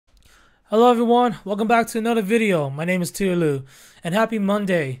Hello everyone, welcome back to another video. My name is Tialu, and happy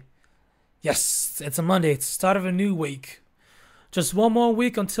Monday. Yes, it's a Monday, it's the start of a new week. Just one more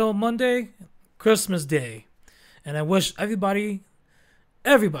week until Monday, Christmas Day. And I wish everybody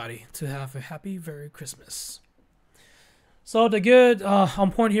to have a happy, Merry Christmas. So to get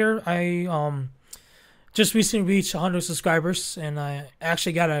on point here, I just recently reached 100 subscribers, and I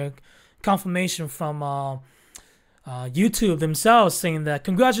actually got a confirmation from YouTube themselves saying that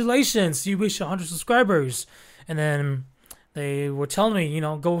congratulations, you reached 100 subscribers. And then they were telling me,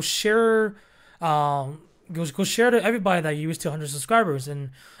 go share, go share to everybody that you reached 100 subscribers.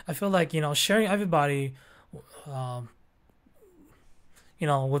 And I feel like sharing everybody, with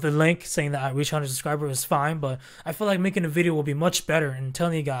a link saying that I reached 100 subscribers is fine. But I feel like making a video will be much better and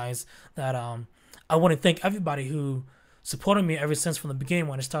telling you guys that I want to thank everybody who supported me ever since from the beginning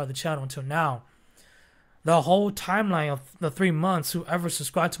when I started the channel until now. The whole timeline of the 3 months, whoever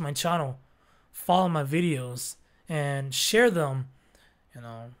subscribed to my channel, follow my videos, and share them,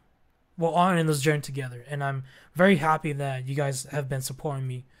 we're all in this journey together. And I'm very happy that you guys have been supporting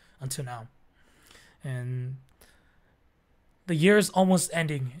me until now. And the year is almost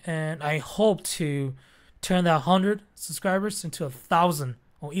ending, and I hope to turn that 100 subscribers into 1,000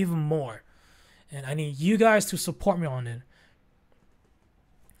 or even more. And I need you guys to support me on it.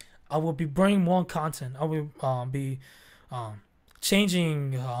 I will be bringing more content. I will be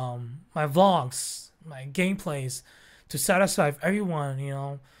changing my vlogs, my gameplays to satisfy everyone,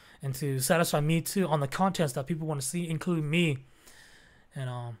 and to satisfy me too on the contents that people want to see, including me.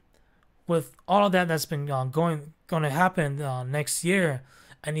 And with all of that that's been going to happen next year,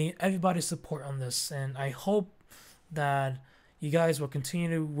 I need everybody's support on this, and I hope that you guys will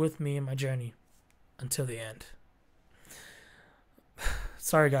continue with me in my journey until the end.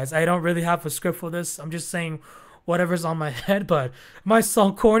 Sorry guys, I don't really have a script for this. I'm just saying whatever's on my head, but it might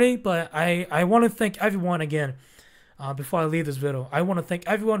sound corny, but I want to thank everyone again before I leave this video. I want to thank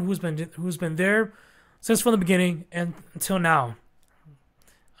everyone who's been there since from the beginning and until now.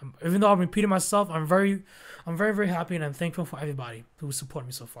 Even though I'm repeating myself, I'm very happy, and I'm thankful for everybody who supported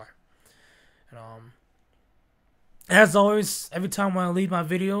me so far. And as always, every time when I leave my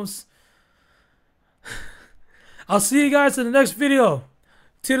videos, I'll see you guys in the next video.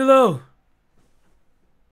 Toodaloo.